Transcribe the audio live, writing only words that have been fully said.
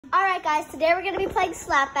Alright guys, today we're going to be playing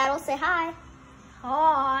slap battles. Say hi.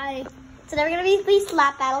 Hi. Today we're going to be playing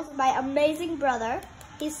slap battles with my amazing brother.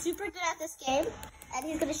 He's super good at this game, and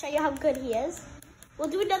he's going to show you how good he is. We'll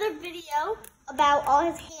do another video about all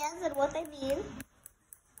his hands and what they mean.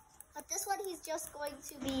 But this one he's just going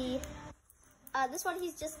to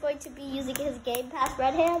be using his Game Pass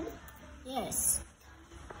red hand. Yes.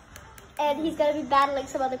 And he's going to be battling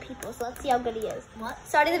some other people, so let's see how good he is. What?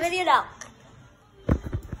 Starting the video now.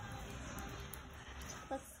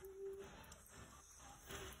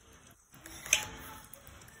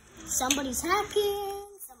 Somebody's hacking.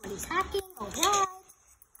 All right.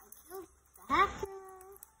 I killed the hacker.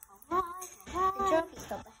 All right. Good job, he killed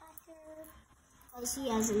the hacker. Because he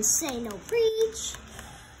has insane no reach.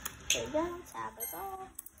 There you go, tab is off.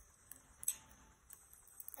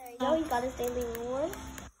 There you go, he got his daily reward.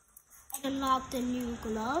 I unlocked a new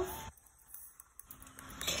glove.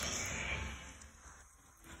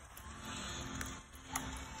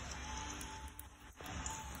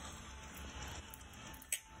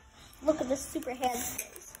 Look at this super hand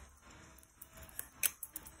skills.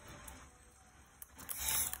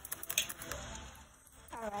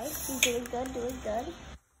 Alright, he's doing good.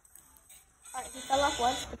 Alright, he fell off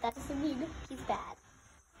once, but that doesn't mean he's bad.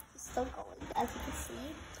 He's still going, as you can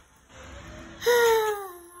see.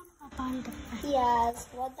 He has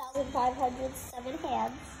 1,507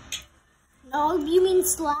 hands. No, you mean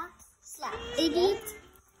slap? Slap. Idiot.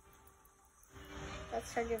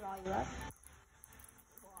 Let's turn your volume up.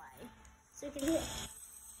 So you can hear.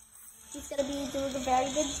 He's going to be doing a very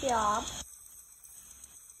good job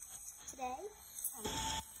today.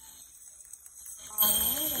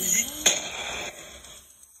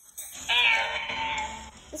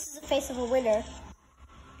 This is the face of a winner.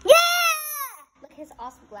 Yeah! Look at his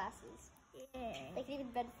awesome glasses. Yeah. They can even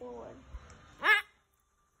bend forward.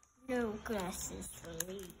 No glasses for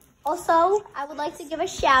me. Also, I would like to give a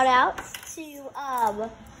shout out to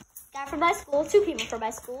guy from my school, two people from my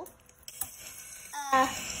school.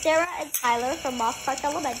 Sarah and Tyler from Moss Park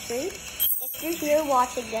Elementary. If you're here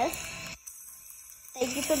watching this,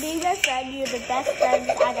 thank you for being my friend. You're the best friend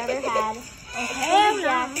I've ever had. And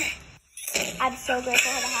Jack, I'm so grateful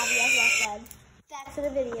to have you as my friend. Back to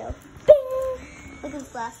the video. Bing! Look at his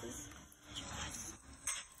glasses.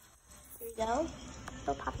 Here we go.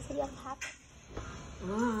 Oh, Papa said you have to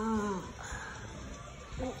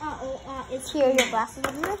have. It's here. Your glasses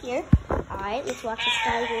are right here. Alright, let's watch this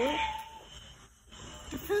guy here.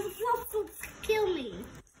 The first one kill me.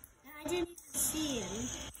 And I didn't even see him.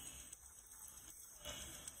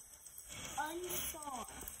 Unsaw.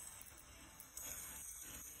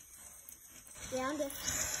 Down to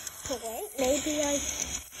wait. Maybe I.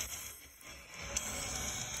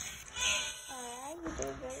 Alright, you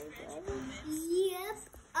did very good. Yep,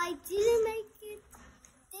 I didn't make it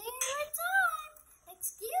there in time.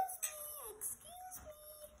 Excuse me.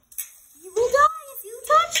 You will die if you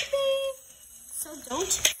touch me. So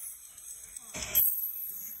don't.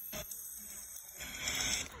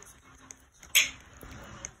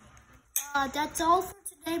 That's all for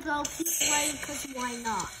today, but I'll keep playing because why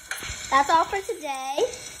not? That's all for today.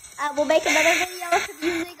 We'll make another video of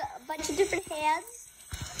using a bunch of different hands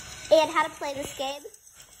and how to play this game.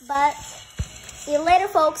 But see you later,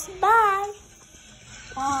 folks. Bye.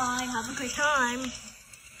 Bye. Have a great time.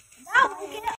 Now we'll get